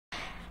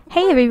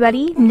Hey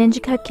everybody, Ninja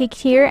Cupcake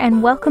here,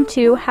 and welcome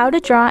to How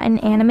to Draw an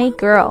Anime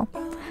Girl.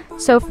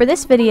 So for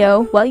this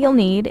video, what you'll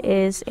need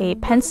is a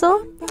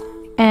pencil,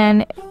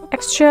 an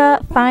extra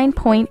fine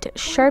point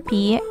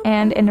Sharpie,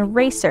 and an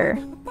eraser.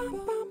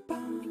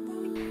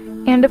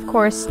 And of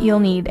course, you'll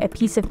need a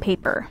piece of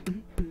paper.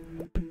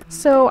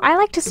 So I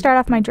like to start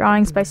off my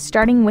drawings by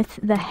starting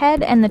with the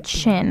head and the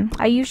chin.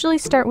 I usually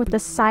start with the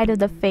side of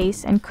the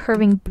face and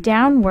curving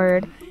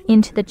downward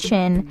into the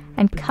chin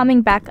and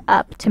coming back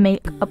up to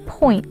make a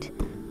point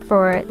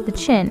for the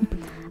chin.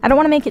 I don't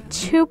want to make it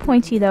too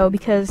pointy though,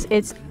 because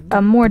it's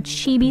a more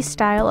chibi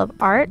style of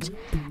art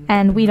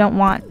and we don't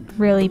want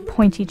really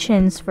pointy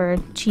chins for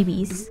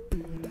chibis.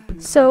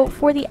 So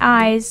for the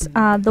eyes,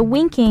 the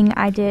winking,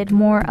 I did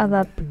more of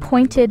a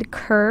pointed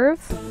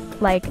curve,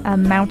 like a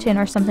mountain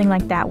or something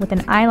like that, with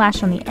an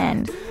eyelash on the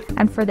end.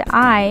 And for the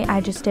eye,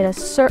 I just did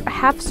a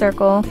half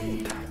circle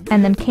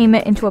and then came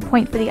it into a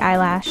point for the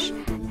eyelash.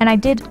 And I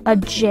did a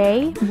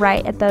J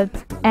right at the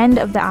end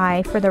of the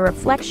eye for the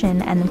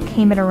reflection, and then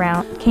came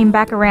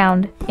back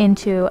around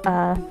into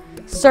a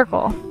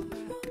circle.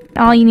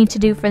 All you need to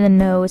do for the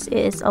nose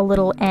is a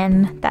little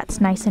N that's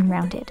nice and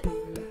rounded.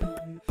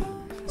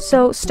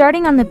 So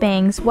starting on the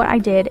bangs, what I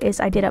did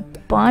is I did a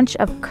bunch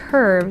of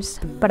curves,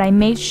 but I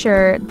made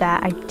sure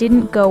that I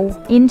didn't go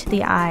into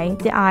the eye.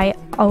 The eye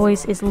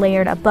always is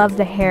layered above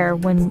the hair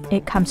when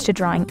it comes to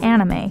drawing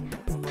anime.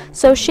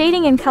 So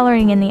shading and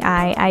coloring in the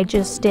eye, I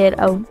just did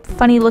a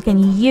funny looking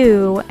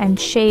U and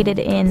shaded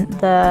in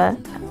the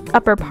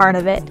upper part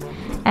of it,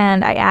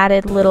 and I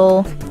added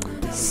little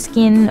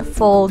skin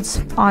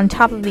folds on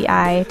top of the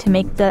eye to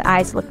make the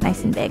eyes look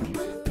nice and big.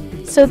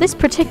 So this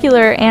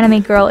particular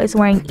anime girl is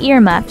wearing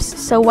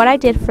earmuffs, so what I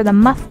did for the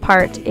muff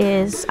part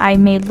is I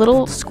made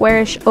little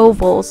squarish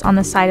ovals on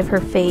the side of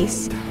her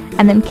face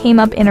and then came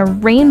up in a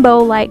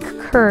rainbow-like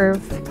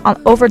curve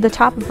over the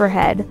top of her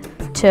head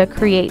to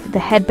create the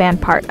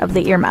headband part of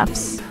the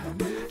earmuffs.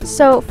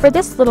 So for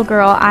this little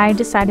girl, I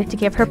decided to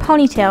give her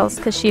ponytails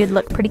because she would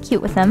look pretty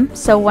cute with them.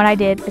 So what I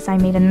did is I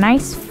made a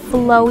nice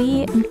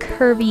flowy and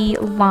curvy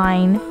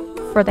line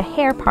for the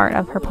hair part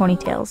of her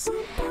ponytails.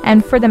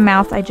 And for the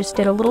mouth, I just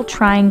did a little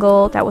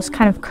triangle that was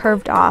kind of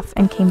curved off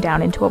and came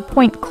down into a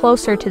point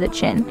closer to the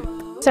chin.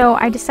 So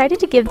I decided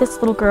to give this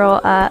little girl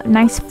a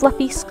nice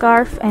fluffy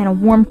scarf and a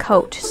warm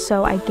coat.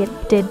 So I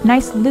did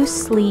nice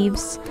loose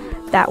sleeves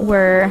that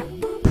were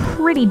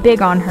pretty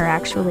big on her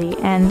actually,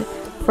 and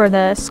for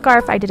the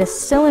scarf I did a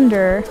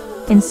cylinder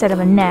instead of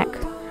a neck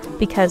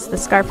because the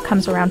scarf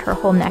comes around her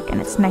whole neck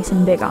and it's nice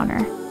and big on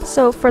her.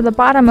 So for the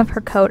bottom of her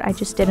coat I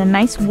just did a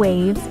nice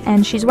wave,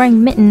 and she's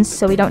wearing mittens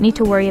so we don't need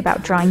to worry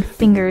about drawing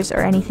fingers or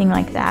anything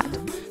like that.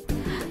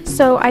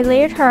 So I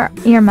layered her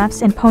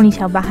earmuffs and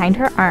ponytail behind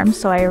her arms,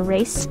 so I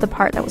erased the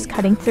part that was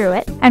cutting through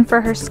it, and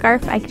for her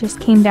scarf I just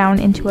came down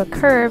into a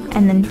curve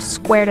and then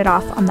squared it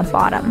off on the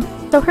bottom.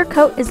 So her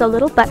coat is a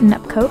little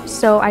button-up coat,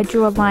 so I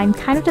drew a line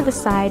kind of to the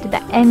side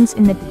that ends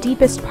in the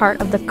deepest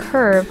part of the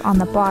curve on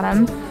the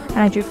bottom, and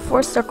I drew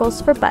 4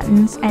 circles for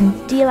buttons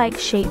and D-like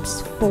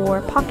shapes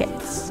for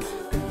pockets.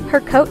 Her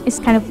coat is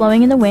kind of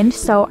blowing in the wind,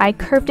 so I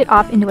curved it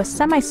off into a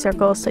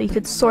semicircle so you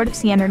could sort of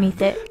see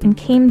underneath it, and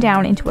came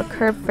down into a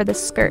curve for the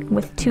skirt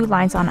with 2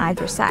 lines on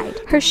either side.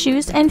 Her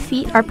shoes and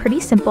feet are pretty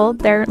simple.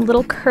 They're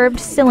little curved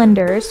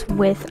cylinders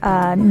with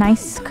a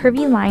nice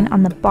curvy line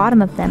on the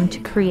bottom of them to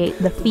create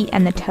the feet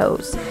and the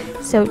toes.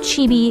 So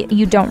chibi,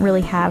 you don't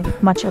really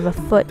have much of a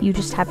foot, you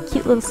just have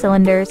cute little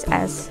cylinders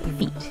as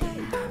feet.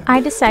 I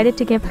decided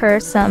to give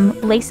her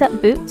some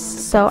lace-up boots,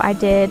 so I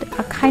did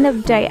a kind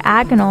of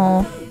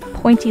diagonal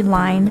pointy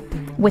line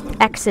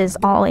with X's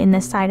all in the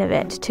side of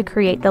it to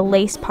create the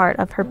lace part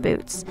of her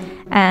boots.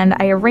 And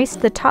I erased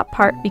the top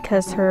part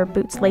because her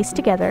boots laced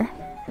together.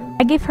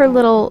 I gave her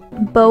little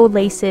bow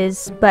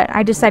laces, but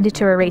I decided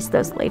to erase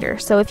those later.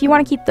 So if you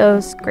want to keep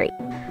those, great.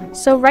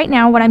 So right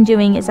now what I'm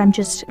doing is I'm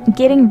just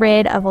getting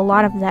rid of a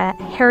lot of the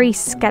hairy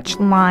sketch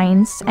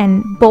lines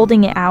and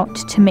bolding it out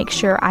to make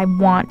sure I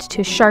want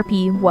to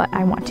Sharpie what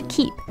I want to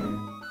keep.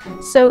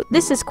 So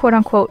this is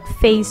quote-unquote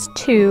phase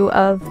 2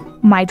 of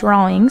my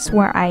drawings,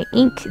 where I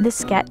ink the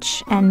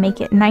sketch and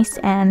make it nice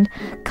and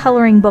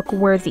coloring book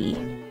worthy.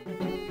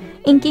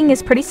 Inking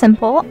is pretty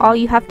simple. All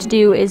you have to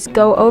do is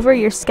go over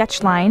your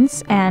sketch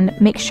lines and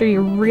make sure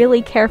you're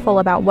really careful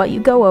about what you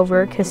go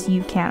over because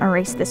you can't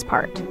erase this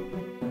part.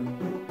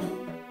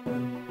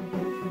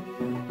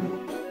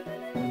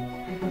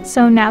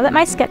 So now that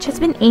my sketch has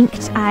been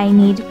inked, I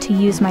need to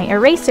use my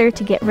eraser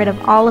to get rid of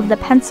all of the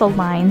pencil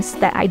lines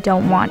that I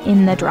don't want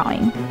in the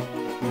drawing.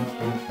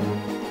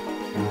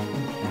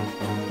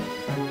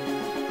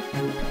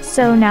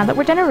 So now that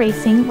we're done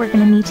erasing, we're going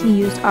to need to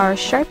use our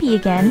Sharpie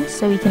again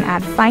so we can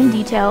add fine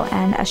detail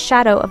and a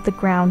shadow of the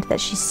ground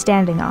that she's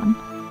standing on.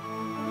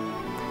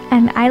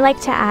 And I like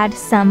to add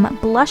some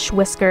blush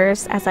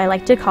whiskers, as I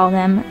like to call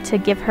them, to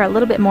give her a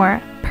little bit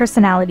more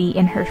personality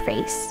in her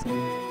face.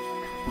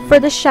 For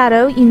the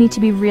shadow, you need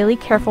to be really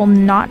careful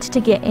not to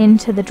get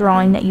into the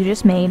drawing that you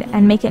just made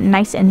and make it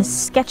nice and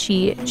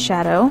sketchy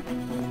shadow,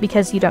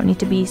 because you don't need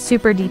to be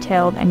super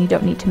detailed and you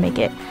don't need to make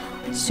it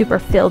super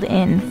filled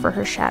in for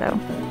her shadow.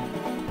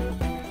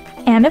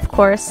 And of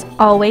course,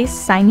 always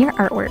sign your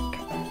artwork.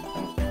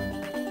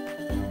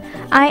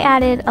 I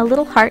added a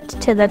little heart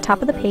to the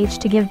top of the page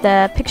to give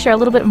the picture a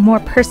little bit more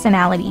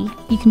personality.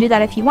 You can do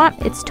that if you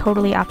want, it's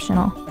totally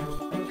optional.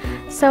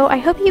 So I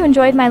hope you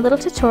enjoyed my little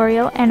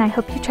tutorial and I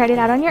hope you tried it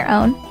out on your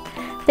own.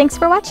 Thanks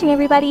for watching,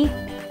 everybody!